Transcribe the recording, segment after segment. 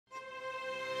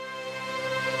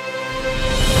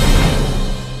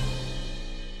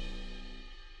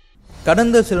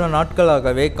கடந்த சில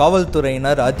நாட்களாகவே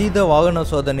காவல்துறையினர் அதீத வாகன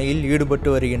சோதனையில் ஈடுபட்டு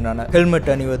வருகின்றனர். ஹெல்மெட்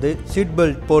அணிவது, சீட்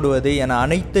பெல்ட் போடுவது என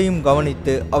அனைத்தையும்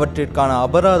கவனித்து அவற்றிற்கான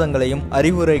அபராதங்களையும்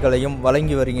அறிவுரைகளையும்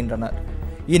வழங்கி வருகின்றனர்.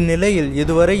 இந்நிலையில்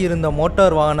இதுவரை இருந்த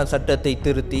மோட்டார் வாகன சட்டத்தை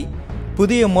திருத்தி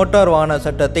புதிய மோட்டார் வாகன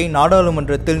சட்டத்தை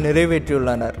நாடாளுமன்றத்தில்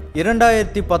நிறைவேற்றியுள்ளனர்.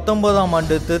 2019ஆம்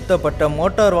ஆண்டு திருத்தப்பட்ட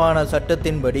மோட்டார் வாகன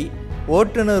சட்டத்தின்படி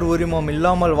ஓட்டுநர் உரிமம்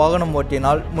இல்லாமல் வாகனம்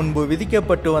ஓட்டினால் முன்பு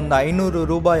விதிக்கப்பட்டு வந்த 500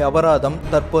 ரூபாய் அபராதம்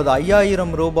தற்போது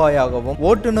 5000 ரூபாயாகவும்,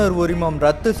 ஓட்டுநர் உரிமம்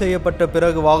ரத்து செய்யப்பட்ட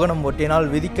பிறகு வாகனம் ஓட்டினால்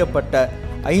விதிக்கப்பட்ட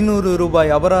 500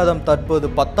 ரூபாய் அபராதம் தற்போது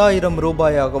 10,000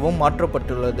 ரூபாயாகவும்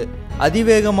மாற்றப்பட்டுள்ளது.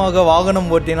 அதிவேகமாக வாகனம்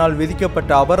ஓட்டினால்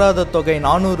விதிக்கப்பட்ட அபராத தொகை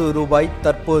 400 ரூபாய்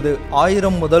தற்போது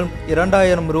 1000 முதல்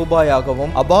 2000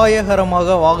 ரூபாயாகவும்,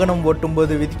 அபாயகரமாக வாகனம்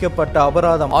ஓட்டும்போது விதிக்கப்பட்ட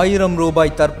அபராதம் 1000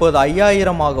 ரூபாய் தற்போது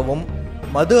 5000ஆகவும்,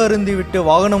 மது அருந்திவிட்டு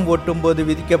வாகனம் ஓட்டும் போது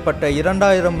விதிக்கப்பட்ட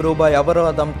 2000 ரூபாய்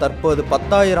அபராதம் தற்போது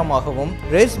 10,000ஆகவும்,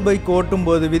 ரேஸ் பைக் ஓட்டும்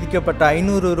போது விதிக்கப்பட்ட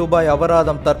 500 ரூபாய்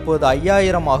அபராதம் தற்போது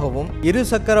 5000ஆகவும்,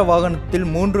 இருசக்கர வாகனத்தில்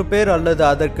 3 பேர் அல்லது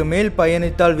அதற்கு மேல்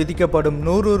பயணித்தால் விதிக்கப்படும்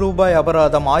 100 ரூபாய்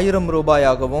அபராதம் 1000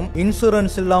 ரூபாயாகவும்,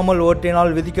 இன்சூரன்ஸ் இல்லாமல்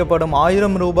ஓட்டினால் விதிக்கப்படும்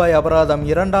 1000 ரூபாய் அபராதம்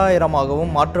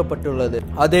 2000ஆகவும் மாற்றப்பட்டுள்ளது.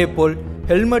 அதேபோல்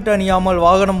ஹெல்மெட் அணியாமல்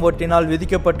வாகனம் ஓட்டினால்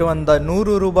விதிக்கப்பட்டு வந்த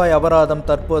 100 ரூபாய் அபராதம்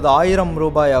தற்போது 1000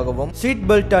 ரூபாயாகவும், சீட்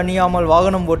பெல்ட் அணியாமல்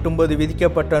வாகனம் ஓட்டும்போது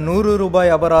விதிக்கப்பட்ட 100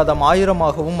 ரூபாய் அபராதம்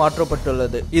 1000ஆகவும்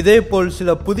மாற்றப்பட்டுள்ளது. இதேபோல்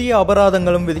சில புதிய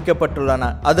அபராதங்களும்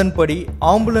விதிக்கப்பட்டுள்ளன. அதன்படி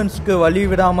ஆம்புலன்ஸ்க்கு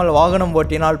வழிவிடாமல் வாகனம்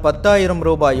ஓட்டினால் 10,000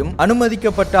 ரூபாயும்,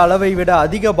 அனுமதிக்கப்பட்ட அளவை விட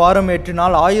அதிக பாரம்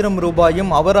ஏற்றினால் 1000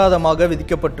 ரூபாயும் அபராதமாக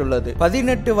விதிக்கப்பட்டுள்ளது.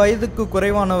 18 வயதுக்கு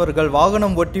குறைவானவர்கள்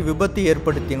வாகனம் ஓட்டி விபத்து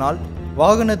ஏற்படுத்தினால்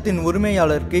வாகனத்தின்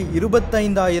உரிமையாளருக்கு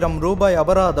 25,000 ரூபாய்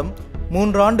அபராதம்,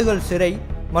 3 ஆண்டுகள் சிறை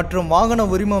மற்றும் வாகன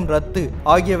உரிமம் ரத்து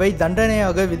ஆகியவை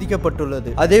தண்டனையாக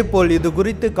விதிக்கப்பட்டுள்ளது. அதேபோல் இது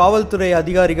குறித்து காவல்துறை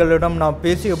அதிகாரிகளிடம் நாம்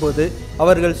பேசியபோது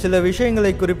அவர்கள் சில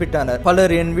விஷயங்களை குறிப்பிட்டனர்.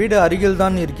 பலர் என் வீடு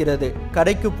அருகில்தான் இருக்கிறது,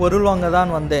 கடைக்கு பொருள் வாங்க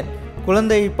தான் வந்தேன்,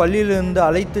 குழந்தையை பள்ளியிலிருந்து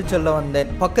அழைத்து செல்ல வந்தேன்,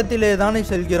 பக்கத்திலே தானே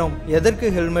செல்கிறோம், எதற்கு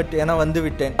ஹெல்மெட் என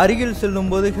வந்துவிட்டேன், அருகில் செல்லும்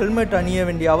போது ஹெல்மெட் அணிய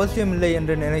வேண்டிய அவசியம் இல்லை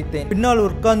என்று நினைத்தேன், பின்னால்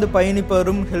உட்கார்ந்து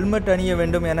பயணிப்பவரும் ஹெல்மெட் அணிய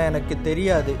வேண்டும் என எனக்கு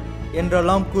தெரியாது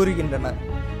என்றெல்லாம் கூறுகின்றனர்.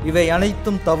 இவை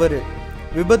அனைத்தும் தவறு.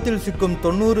 விபத்தில் சிக்கும்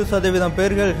 90%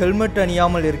 பேர்கள் ஹெல்மெட்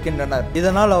அணியாமல் இருக்கின்றனர்.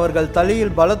 இதனால் அவர்கள்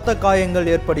தலையில் பலத்த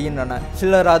காயங்கள் ஏற்படுகின்றன.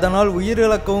 சிலர் அதனால்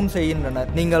உயிரிழக்கவும் செய்கின்றனர்.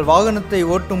 நீங்கள் வாகனத்தை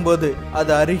ஓட்டும் போது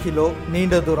அது அருகிலோ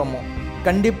நீண்ட தூரமோ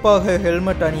கண்டிப்பாக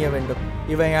ஹெல்மெட் அணிய வேண்டும்.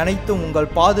 இவை அனைத்தும் உங்கள்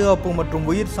பாதுகாப்பு மற்றும்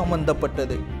உயிர்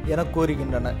சம்பந்தப்பட்டது என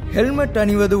கூறுகின்றனர். ஹெல்மெட்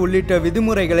அணிவது உள்ளிட்ட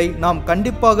விதிமுறைகளை நாம்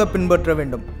கண்டிப்பாக பின்பற்ற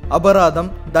வேண்டும்.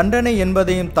 அபராதம், தண்டனை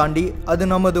என்பதையும் தாண்டி அது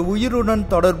நமது உயிருடன்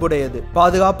தொடர்புடையது.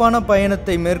 பாதுகாப்பான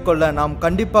பயணத்தை மேற்கொள்ள நாம்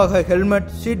கண்டிப்பாக ஹெல்மெட்,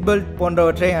 சீட் பெல்ட்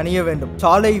போன்றவற்றை அணிய வேண்டும்.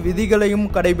 சாலை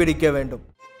விதிகளையும் கடைபிடிக்க வேண்டும்.